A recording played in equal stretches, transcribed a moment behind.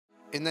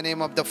In the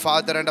name of the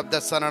Father and of the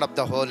Son and of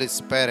the Holy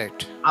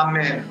Spirit.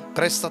 Amen.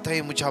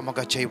 Christathai muja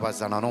maga cheiba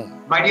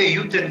zanano. My dear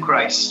youth in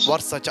Christ,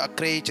 Warsacha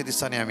krech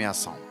disani ami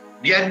asam.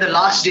 we are in the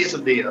last days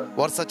of the year.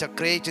 Warsacha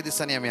krech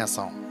disani ami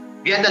asam.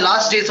 We are in the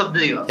last days of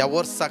the year. Ya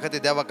warsa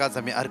kade deva ka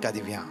zami arka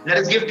divya. Let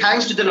us give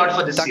thanks to the Lord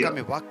for this year.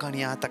 Takami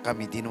wakaniya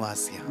takami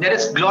dinwasiya. Let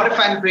us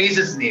glorify and praise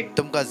His name.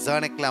 Tumka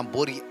zaneklam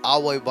bori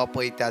avoy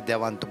bapai ta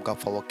devan tumka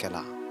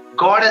favokela.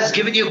 God has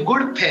given you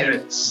good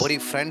parents. Bori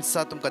friends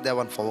sa tumka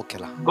devan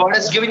favokela. God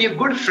has given you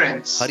good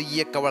friends. Har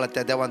ek kawala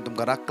ta devan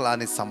tumka rakla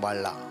ani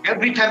samballa.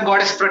 Every time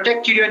God has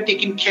protected you and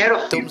taken care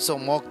of you. Tum so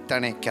mok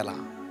tane kela.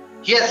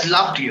 He has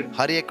loved you.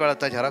 Har ek kawala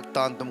ta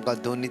rakta tumka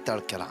doni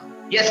tal kela.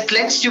 He has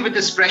cleansed you with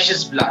His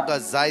precious blood. Tumka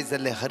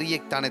zaizalle har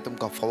ek tane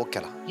tumka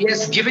favokela. He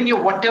has given you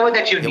whatever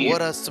that you Ye need.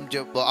 waras tumje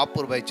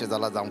apur baiche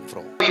zala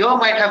zamfro. Your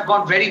might have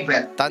gone very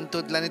well.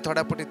 Tantudlani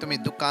thoda puti tumi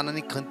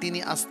dukanani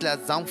khantini asla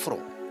zamfro.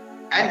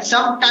 And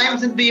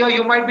sometimes in the year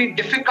you might be in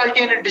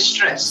difficulty and in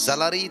distress.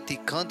 Zalari ti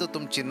khantu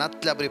tumchi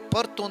natla bri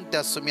pertun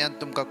त्या सुम्यान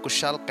तुमका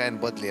कुशाल कायन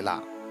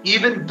बदलेला.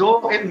 Even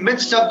though in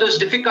midst of those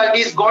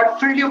difficulties, God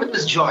filled you with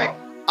His joy.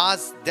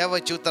 आज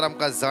देवाची उतर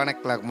आमका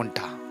जाणेक लाग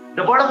म्हणटा.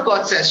 The word of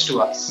God says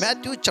to us.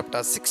 Matthew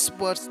chapter 6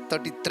 verse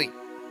 33.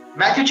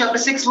 Matthew chapter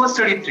 6 verse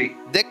 33.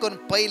 देखून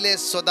पहिले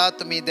सदा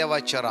तुम्ही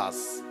देवाचे रास.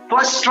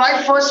 First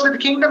strive first with the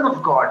kingdom of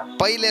God.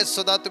 पहिले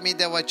सदा तुम्ही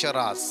देवाचे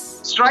रास.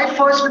 Strive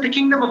first with the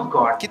kingdom of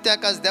God.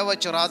 कित्याक आज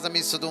देवाचे रास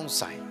आमी सोदूंक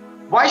जाय.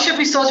 Why should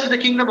we search for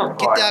the kingdom of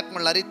God? कित्याक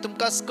म्हणल्यार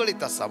तुमकां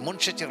कळीत आसा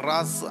मनशाचे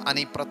रास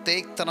आनी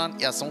प्रत्येक तरान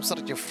या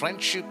संसाराची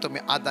फ्रेंडशिप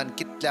तुम्ही आदान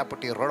कितल्या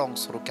पटी रडोंक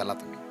सुरू केला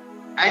तुम्ही.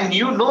 And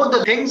you know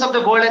the things of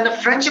the world and the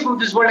friendship of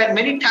this world, and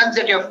many times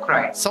that you have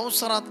cried.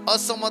 संसारात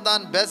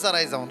असमाधान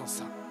बेजाराय जावन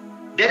आसा.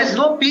 There is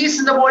no peace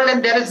in the world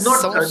and there is no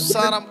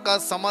संसार आमकां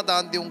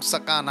समाधान दिवंक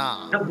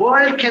शकना. The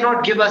world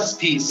cannot give us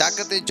peace.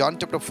 ताका John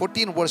chapter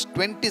 14 verse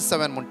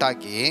 27 म्हणटा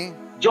की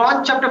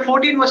John chapter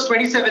 14 verse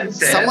 27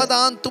 says,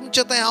 समाधान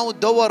तुमचे थंय हांव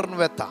दवरून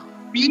वेता.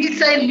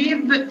 Peace I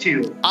leave with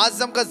you.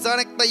 आज आमकां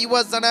जाणेकता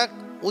युवा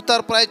जाणाक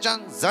उतर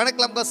प्रायच्यांक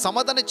जाणेकला आमकां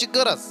समाधानाची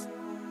गरज.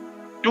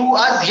 To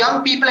us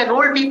young people and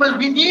old people,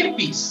 we need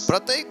peace.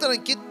 प्रत्येक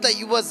तरेन कितल्या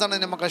युवा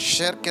जाणांनी म्हाका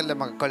शेअर केल्ले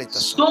म्हाका कळीत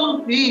आसा. So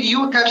many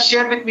youth have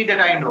shared with me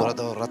that I know.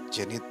 Brother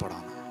रातचे न्हीद पडना.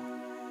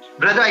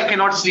 Brother, I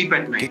cannot sleep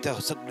at night.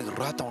 कित्याक सगळी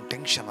रात हांव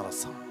टेन्शनार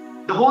आसा.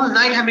 The whole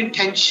night I'm in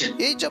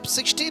tension. As of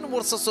 16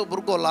 वर्साचो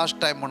भुरगो लास्ट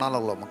टाइम म्हणा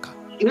लागलो म्हाका.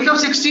 Age of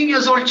 16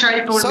 years old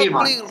child told me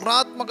सगळी once.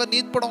 रात म्हाका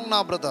न्हीद पडोंक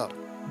ना brother.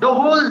 The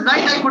whole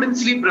night I couldn't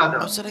sleep, brother.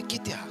 हांव सांगलें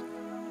कित्याक?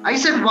 I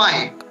said, why?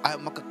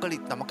 म्हाका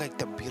कळीत ना म्हाका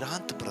एक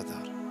भिरांत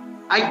brother.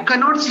 I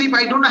cannot sleep.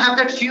 I don't have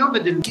that fear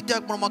within me.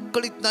 कित्याक म्हण म्हाका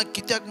कळीत ना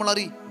कित्याक म्हळ्यार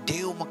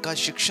देव म्हाका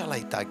शिक्षा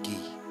लायता की.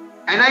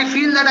 And I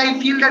feel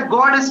that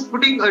God is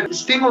putting a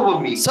sting over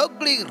me.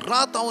 सगळी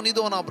रात हांव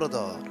न्हिदोना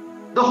brother.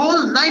 The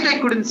whole night I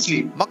couldn't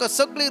sleep. म्हाका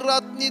सगळी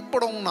रात न्हीद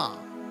पडोंक ना.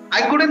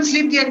 I couldn't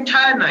sleep the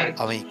entire night.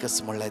 हांवें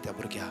एकच म्हणलें त्या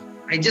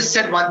भुरग्याक. I just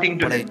said one thing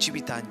to पण him.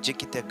 जिवितांत जे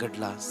कितें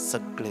घडलां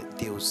सगळें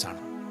देव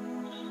जाणा.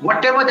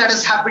 Whatever that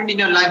has happened in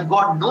your life,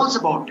 God knows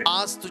about it.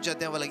 आज तुज्या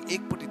देवाक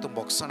एक पटी तूं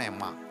बोगसणें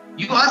माग.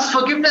 You ask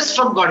forgiveness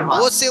from God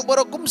once. ओसे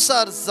बरो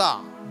कुमसार जा.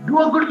 Do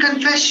a good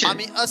confession.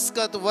 आमी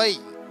अस्कत वय.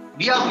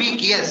 We are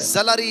weak, yes.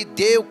 जाल्यारी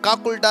देव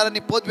काकुळदार आनी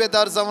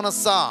पदवेदार जावन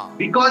आसा.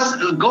 Because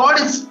God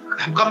is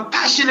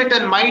compassionate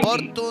and mighty.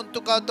 परतून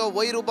तुका तो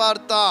वयर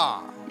उबारता.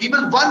 He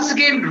will once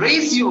again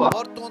raise you up.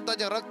 परतून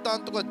ताच्या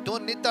रक्तान तुका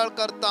दोन नितळ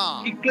करता.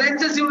 He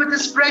cleanses you with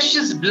His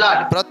precious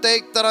blood.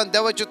 प्रत्येक तरान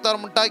देवाचे उतर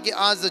म्हणटा की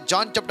आज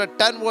जॉन चॅप्टर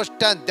 10 वर्स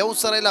 10 देव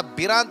सरायला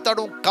बिरांत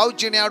ताडूंक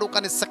कावचिणी हाडूंक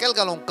आनी सकयल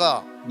घालूंक.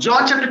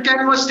 John chapter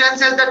 10 verse 10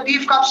 says that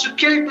thief comes to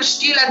kill, to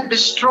steal and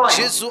destroy.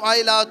 जेजू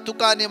आयला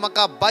तुका आनी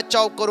म्हाका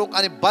बचाव करूंक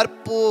आनी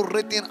भरपूर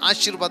रितीन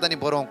आशीर्वादांनी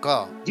भरोवंक.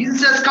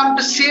 Jesus has come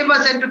to save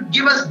us and to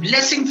give us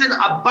blessings in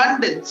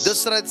abundance.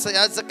 दुसऱ्या दिसा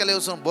ह्या सकयल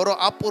वचून बरो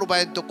आपूर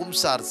बायन तो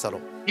कुमसार जालो.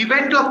 He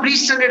went to a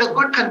priest and did a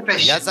good ह्या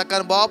confession.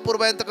 जाकार बापूर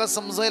बायन ताका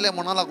समजयलें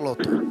म्हणा लागलो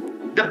तो.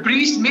 The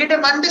priest made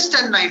him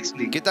understand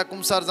nicely. कित्याक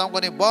कुमसार जावंक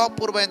आनी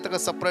बापूर बायन ताका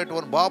सेपरेट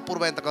व्हरून बापूर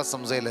बायन ताका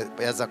समजयलें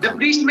ह्या The जाकार.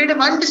 priest made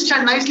him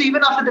understand nicely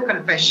even after the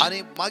confession.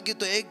 आनी मागीर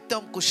तो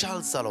एकदम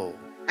खुशाल जालो.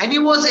 And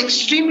he was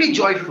extremely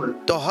joyful.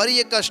 तो हर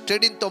एका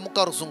स्टेडीन तो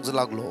मुखार वचूंक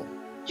लागलो.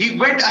 He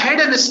went ahead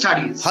in his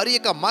studies. हर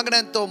एका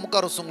मागण्यान तो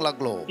मुखार वचूंक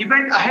लागलो. He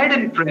went ahead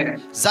in prayer.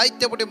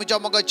 जायते पटी म्हज्या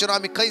मोगाचेर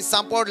आमी खंय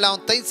सांपडल्या हांव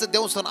थंयच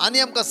देवसन आनी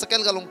आमकां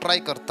सकयल घालूंक ट्राय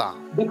करता.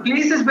 The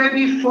places where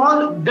we fall,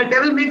 the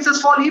devil makes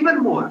us fall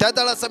even more. त्या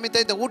दळास आमी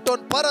थंय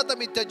उठोन परत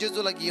आमी त्या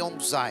जेजू लागीं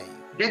येवंक जाय.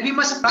 Then we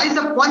must rise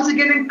up once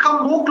again and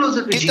come more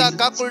closer to कित्याक Jesus.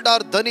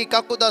 काकुळदार धनी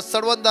काकुळदार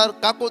सडवंदार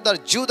काकुळदार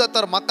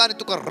जीवदातार म्हाका आनी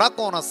तुका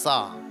राखोवन आसा.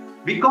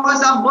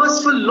 Because our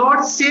merciful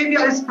Lord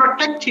Savior is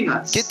protecting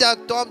us.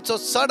 कित्याक तो आमचो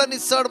सड आनी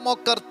सड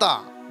मोग करता.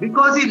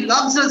 Because He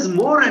loves us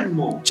more and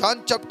more.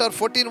 John chapter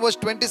 14 verse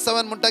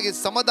 27 म्हणटा की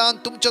समाधान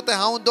तुमचें तें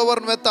हांव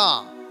दवरून वेता.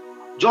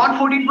 John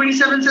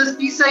 14:27 says,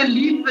 peace I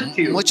leave with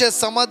you. म्हजें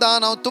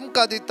समाधान हांव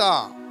तुमकां दिता.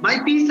 My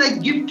peace I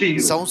give to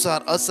you.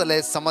 संसार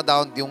असले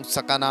समाधान दिवंक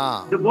शकना.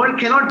 The world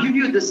cannot give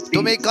you this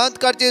तुम्ही peace. खंत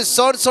करची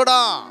सोड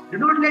soda.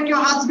 Do not let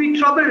your hearts be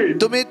troubled.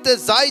 तुम्ही ते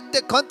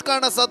जायते खंत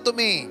काण आसा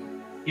तुम्ही.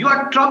 You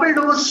are troubled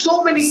over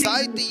so many things.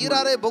 जायती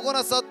इरारे भोगून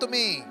आसात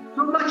तुम्ही.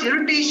 So much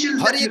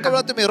irritations her that you एक वेळा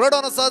have. तुम्ही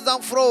रडून आसात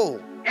जावं फ्रो.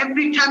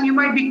 Every time you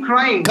might be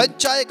crying.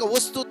 खंयच्या एक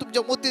वस्तू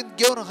तुमच्या मतीन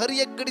घेऊन हर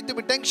एक घडी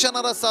तुम्ही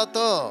टेन्शनार आसात.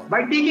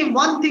 By taking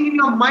one thing in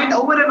your mind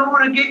over and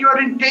over again, you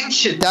are in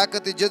tension. त्या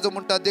खातीर जेजू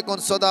म्हणटा देखून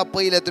सदा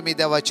पहिले तुम्ही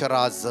देवाचे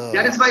राज.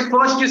 That is why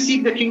first you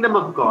seek the kingdom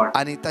of God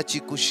आणि ताची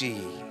खुशी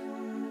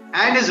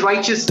and His तुमची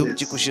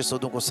righteousness. खुशी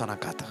सोदूंक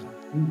वचनाकात.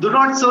 Do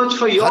not search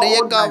for your her own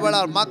एका वेळार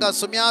righteousness. म्हाका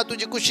सुम्या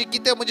तुझी खुशी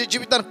कितें म्हज्या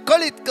जिवितान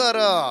कळीत कर.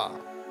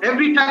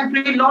 Every time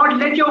pray, Lord,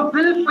 let your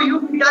will for you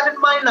be done in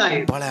my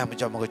life. पळया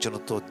म्हज्या मोगाच्यान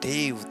तो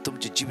देव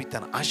तुमच्या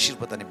जिवितान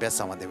आशीर्वादांनी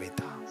बेसामध्ये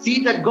वयता. See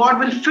that God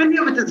will fill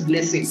you with His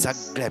blessings.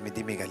 सगळे आमी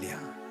दिमी घालया.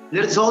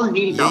 Let us all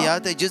kneel down. या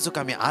ते जेजूक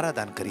आमी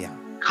आराधन करया.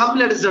 Come,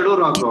 let us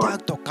adore our God.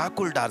 कित्याक तो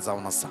काकुळदार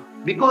जावन आसा.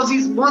 Because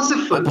He's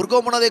merciful.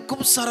 भुरगो म्हणले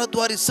खूप सारा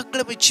द्वारी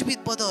सगळे म्हजें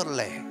जिवीत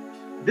बदलले.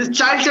 This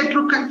child said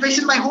through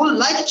confession, my whole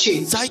life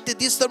changed. जायते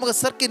दीस तर म्हाका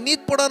सारकी न्हीद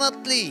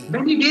पडनातली.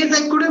 Many days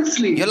I couldn't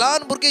sleep. हे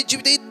ल्हान भुरगे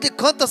जिवित इतली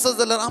खंत आसा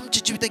जाल्यार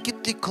आमच्या जिवितान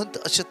कितली खंत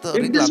अशें तर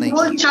If रिगला this नाही.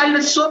 small child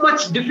has so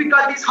much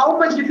difficulties, how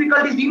much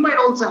difficulties we might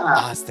also have.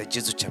 आज त्या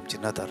जेजूची आमची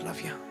नदर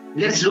लावया.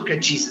 Let's look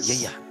at Jesus.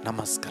 या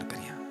नमस्कार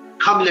करया.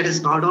 Come, let us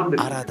bow down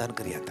before Him. आराधन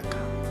करया ताका.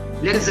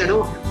 Let us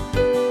adore Him.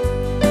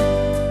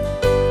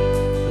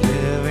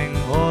 Living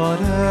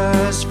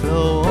waters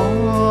flow on.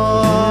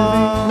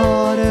 Living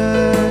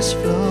waters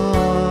flow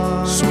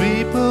on.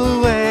 Sweep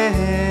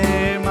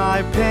away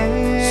my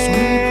pain.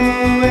 Sweep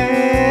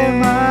away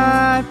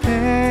my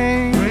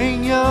pain.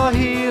 Bring your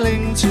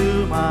healing to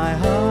my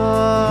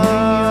heart.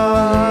 Bring your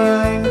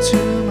healing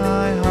to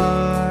my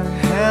heart.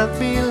 Help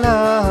me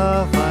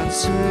love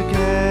once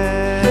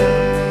again.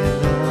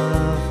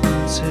 Love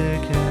once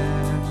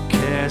again.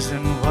 Cares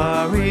and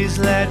worries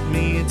let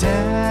me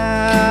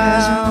down.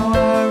 Cares and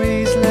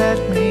worries let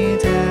me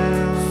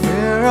down.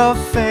 Fear of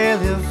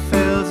failure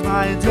fills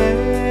my day.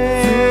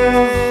 Fear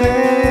of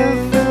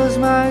failure fills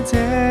my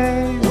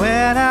day.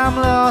 When I'm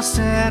lost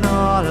and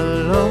all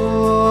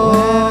alone.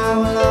 When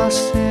I'm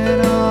lost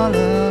and all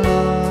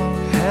alone.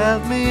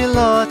 Help me,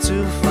 Lord,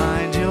 to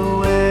find your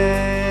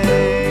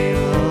way.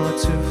 Lord,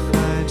 to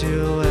find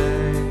your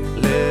way.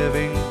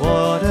 Living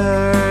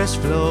waters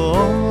flow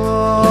on.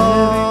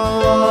 Living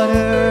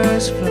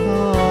waters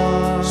flow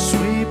on.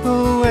 Sweep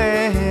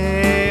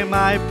away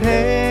my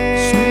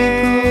pain.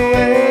 Sweep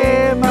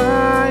away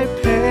my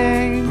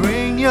pain.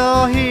 Bring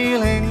your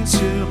healing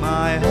to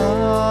my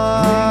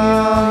heart.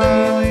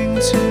 Bring your healing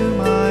to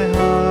my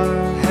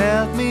heart.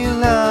 Help me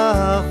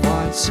love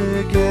once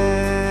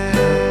again.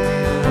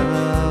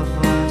 Love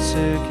once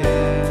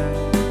again.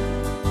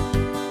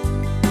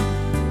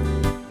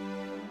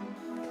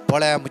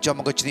 पळया म्हज्या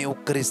मोगाची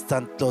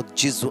उक्रिस्तांतलो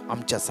जेजू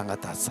आमच्या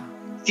सांगात आसा.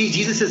 See,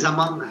 Jesus is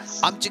among us.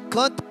 आमची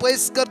खंत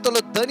पयस करतलो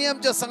धनी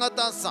आमच्या सांगात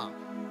आसा.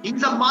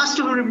 He's a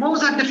master who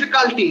removes our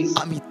difficulties.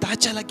 आमी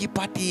ताच्या लागीं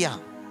पाटी या.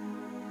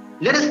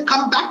 Let us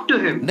come back to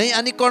Him, नाही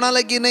आनी कोणा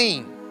लागीं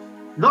नाही.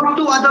 not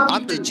to other आमच्या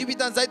people.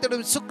 जिवितान जायते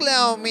कडेन चुकले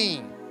आमी.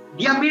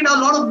 We have made a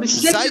lot of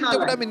mistakes in जायते our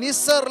कडेन life. आमी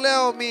निसरले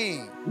आमी.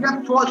 We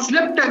have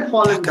slipped and त्या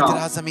fallen खातीर down.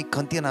 आज आमी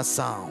खंतीन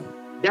आसा.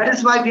 That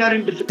is why we are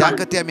in त्या difficulty.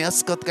 खातीर आमी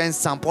अस्कत कांय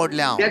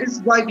सांपडल्या. That is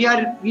why we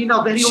are in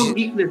our very own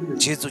weaknesses.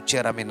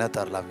 जेजूचेर आमी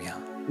नदर लावया.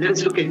 Let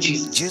us look at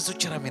Jesus.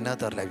 जेजूचेर आमी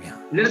नदर लावया.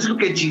 Let us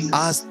look at Jesus.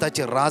 आज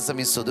ताचे राज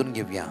आमी सोदून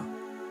घेवया.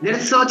 Let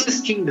us search His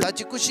kingdom.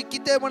 ताची खुशी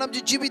कितें म्हण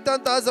आमच्या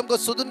जिवितांत आज आमकां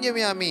सोदून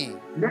घेवया आमी.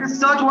 Let us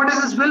search what is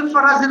His will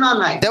for us in our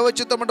life.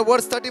 देवाचे तो म्हणटा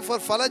वर्स 34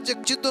 फालांचे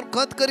चिंतून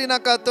खंत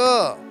करिनाकात.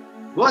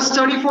 Verse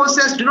 34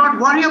 says, do not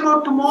worry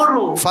about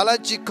tomorrow.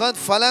 फालांची खंत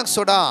फाल्यांक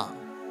soda.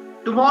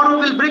 Tomorrow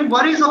will bring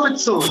worries of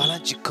its own.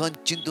 फालांची खंत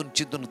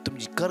चिंतून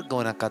तुमची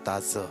करगव नाकात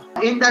आज.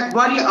 In that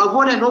worry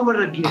over and over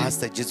again. आज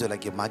त्या जेजू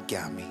लागीं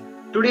मागया आमी.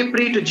 Today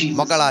pray to Jesus.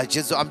 मोगाळा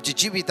जेजू आमचे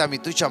जिवीत आमी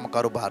तुज्या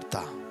मुखार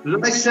उबारता.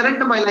 Lord, I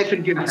surrender my life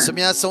into your hands.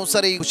 Sumya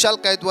संवसारी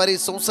खुशालकायद्वारी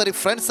संवसारी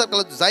friend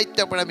circle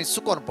जायत्यापण आमी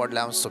सुकोन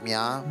पडल्या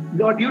सुम्या.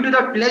 Lord, due to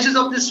the pleasures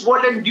of this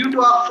world and due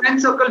to our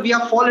friend circle, we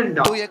have fallen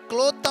तू down.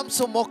 एकलोच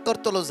आमचो मोग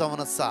करतलो जावन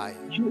आसाय.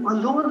 You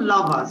alone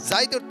love us.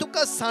 जायते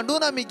तुका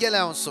सांडून आमी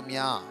गेल्या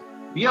सुम्या.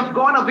 We have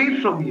gone away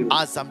from you.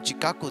 आज आमची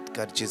काकूत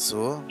कर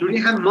जेजू.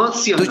 Today have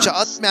mercy on तुझ्या us.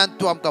 आत्म्यान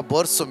तू आमकां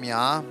भर सुम्या.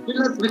 Fill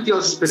us with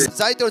your spirit.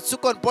 जायते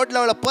चुकोन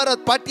पडल्या वेळा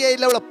परत पाटी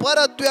आयल्या वेळा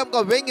परत तू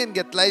आमकां वेंगेन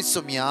घेतलाय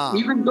सुम्या.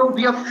 Even though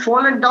we have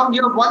fallen down,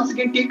 you have once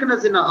again taken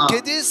us in our arms.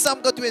 केदीस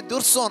आमकां तुवें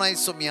दुरसोन आय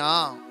सुम्या.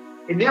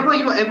 And never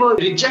you ever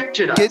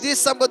rejected us.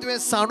 केदीस आमकां तुवें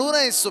सांडून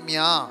आय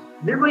सुम्या.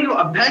 Never you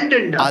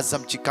abandoned us. आज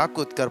आमची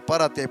काकूत कर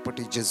परत हे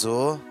पटी जेजू.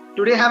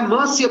 Today have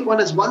mercy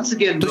upon us once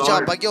again, तुझ्या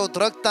Lord. बगेवंत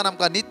रक्तान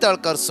आमकां नितळ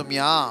कर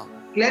सुम्या.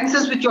 Cleanse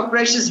us with your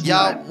precious या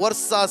blood.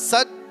 वर्सा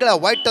सगळ्या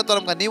वायटांतून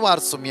आमकां निवार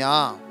सुम्या.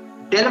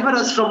 Deliver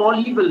us from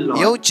all evil, Lord.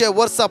 येवचे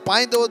वर्सा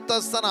पांय दवरता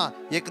आसतना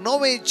एक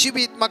नवें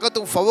जिवीत म्हाका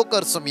तूं फावो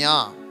कर सुम्या.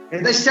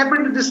 As I step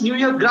into this new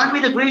year, grant me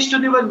the grace to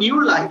live a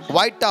new life.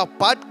 वायटा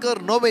पाट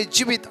कर नवें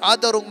जिवीत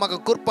आदारूंक म्हाका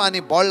कृपा आनी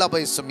बोळ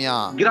लाभय सुम्या.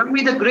 Grant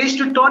me the grace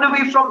to turn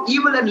away from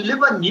evil and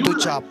live a new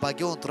तुझ्या life.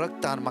 बगेवंत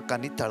रक्तान म्हाका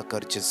नितळ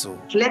कर जेजू.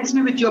 Cleanse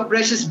me with your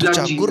precious blood,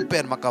 तुझ्या Jesus.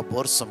 कृपेन म्हाका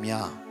भर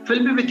सुम्या. Fill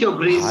me with your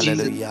grace, Jesus.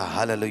 Hallelujah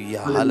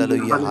hallelujah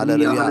hallelujah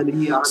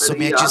hallelujah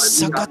सोम्याची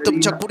सका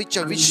तुमच्या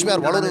कुडीच्या विश्वार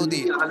वळून येऊ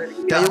दे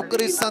त्या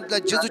युक्रिस्तांतल्या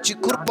जेजूची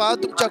कृपा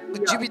तुमच्या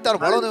जिवितार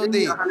वळून येऊ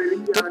दे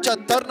तुमच्या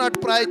तरणाट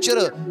प्रायचेर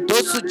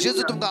दोसू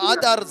जेजू तुमका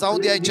आधार जाऊ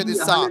द्यायचे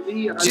दिसता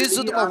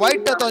जेजू तुमका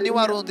वाईटात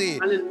निवारून दे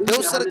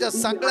देवसराच्या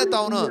सांगण्यात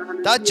आवन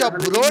ताच्या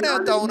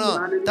बुरवण्यात आवन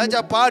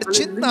ताच्या पाड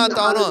चिंतनात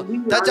आवन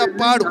ताच्या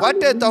पाड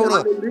वाटेत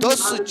आवन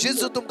दोसू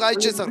जेजू तुमका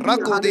आयचे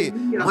राखू दे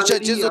मुझ्या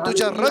जेजू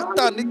तुझ्या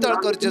रक्ता नितळ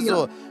कर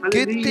जेजू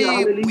किती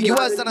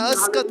युवासना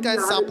अस्कत काय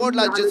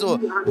सापडला जेजू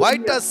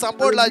वाईटा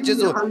सापडला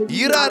जेजू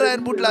इरा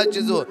रायन बुडला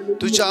जेजू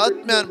तुझ्या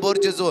आत्म्यान भर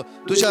जेजू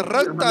तुझ्या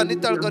रक्ता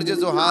नितळ कर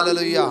जेजू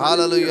हालेलुया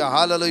हालेलुया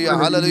हालेलुया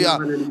हालेलुया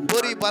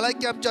बरी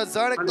भलायकी आमच्या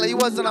जणकला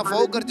युवासना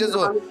फाव कर जेजू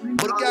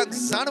भुरग्यांक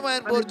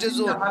जाणवायन भर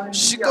जेजू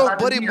शिकव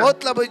बरी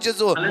मौत लाभ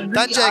जेजू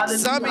तांच्या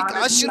एक्झामीक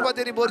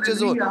आशीर्वादांनी भर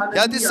जेजू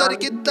ह्या दिसांनी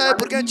कितल्या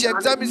भुरग्यांची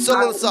एक्झामी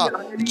चलून आसा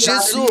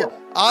जेजू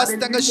आज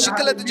तांकां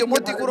शिकले तुजे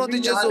मोती करून दी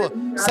जेजू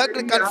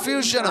सगळे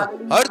कन्फ्युजन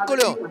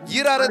अडकल्यो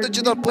इरा रे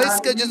तुजे तो पयस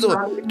के जेजू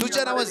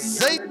तुझ्या नांवान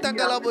जैत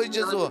तांकां लाभ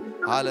जेजू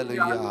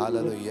हालेलुया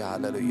हालेलुया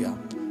हालेलुया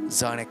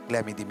जाण एकल्या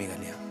आमी दिमी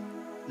घालया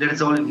Let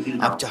us all kneel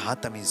down. आमच्या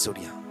हात आमी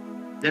जोडया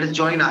Let us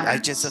join our hands.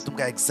 आयचे दिसा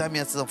तुमकां एक्झामी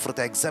आसा फुडें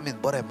त्या एक्झामीन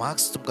बरे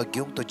मार्क्स तुमकां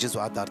घेवंक तो जेजू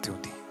आदार दिवं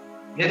दी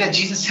Let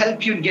Jesus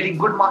help you in getting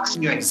good marks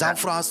in your exam.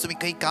 जावं आज तुम्ही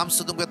काही काम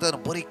सुद्धा तुमकां तर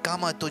बरी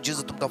कामां तो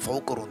जेजू तुमकां फाव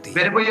करून दी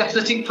Wherever you are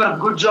searching for a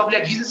good job,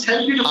 let Jesus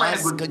help you to find a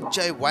आज good job.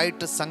 खंयच्याय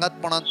वायट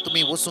संगातपणान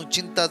तुम्ही वचून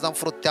चिंता जावं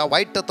फुडें त्या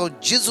वायटांतलो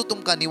जेजू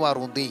तुमकां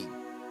निवारून दी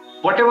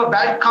Whatever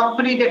bad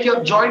company that you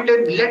have joined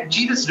in, let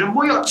Jesus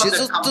remove you from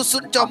Jeju that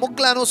तुमच्या company.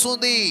 मुखल्यान वचून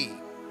दी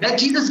Let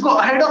Jesus go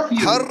ahead of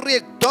you. हर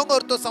एक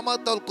डोंगर तो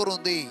समतल करून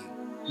दी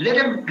Let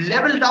him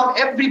level down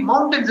every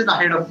mountains in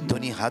ahead of you.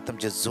 दोन्ही हात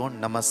आमचे जोड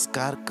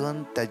नमस्कार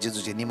करून त्या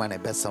जेजूचे निमाणे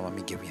बेसाव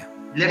आमी घेवया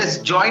Let us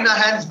join our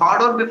hands, bow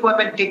down before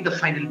him and take the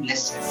final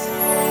blessing.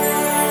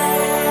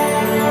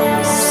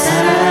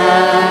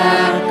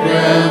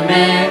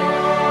 Sacrament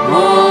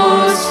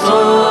most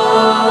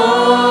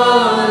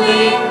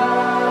holy,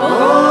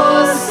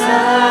 oh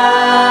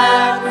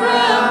sacrament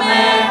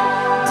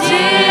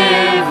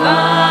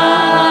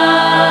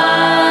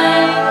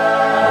divine,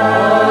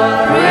 all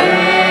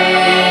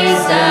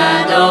praise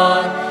and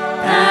all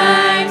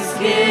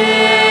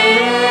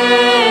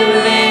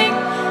thanksgiving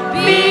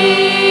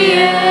be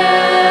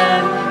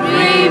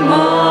every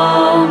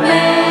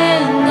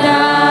moment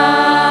thine.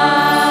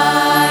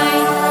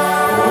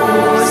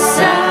 Oh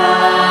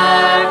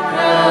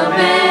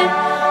sacrament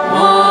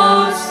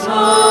most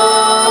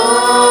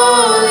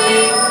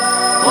holy,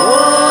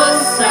 oh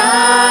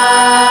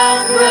sacrament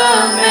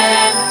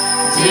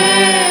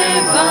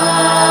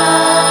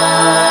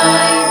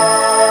divine,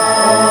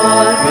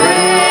 all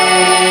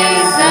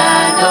praise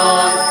and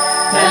all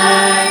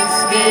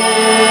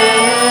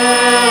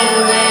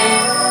thanksgiving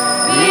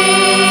be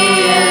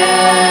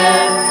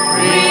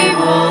every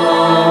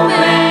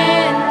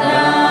moment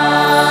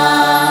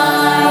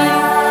thine.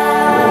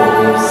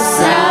 Oh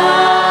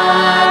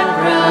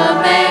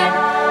sacrament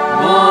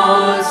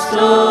most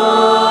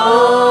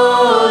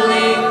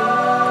holy,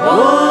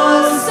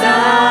 oh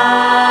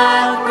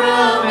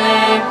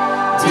sacrament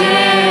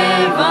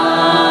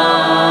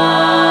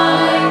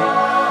divine,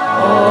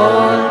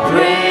 all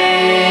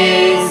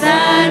praise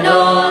and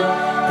all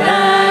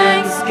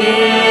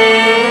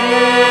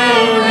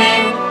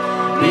thanksgiving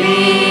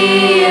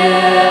be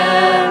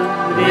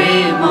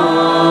every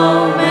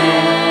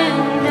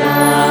moment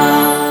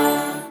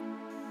thine.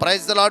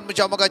 Prize the Lord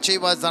म्हज्या मोगाची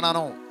was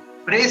जाणानो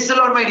Praise the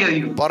Lord, my dear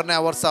you. पोरण्या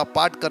वर्सा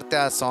पाठ करते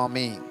आसा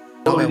आमी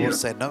नवे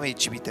वर्सा नवे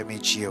जिवीत आमी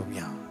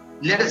जियोवया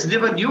Let us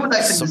live a new life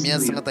in this Saumya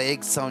new year. सांगता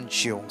एक जावन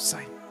जियोंक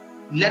जाय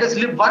Let us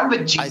live one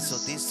with आयचो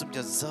Jesus. दीस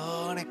तुमच्या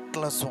जण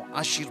एकल्याचो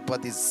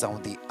आशीर्वादीत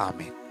जावं दी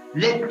आमेन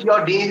Let your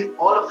days,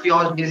 all of your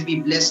days be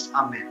blessed.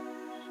 Amen.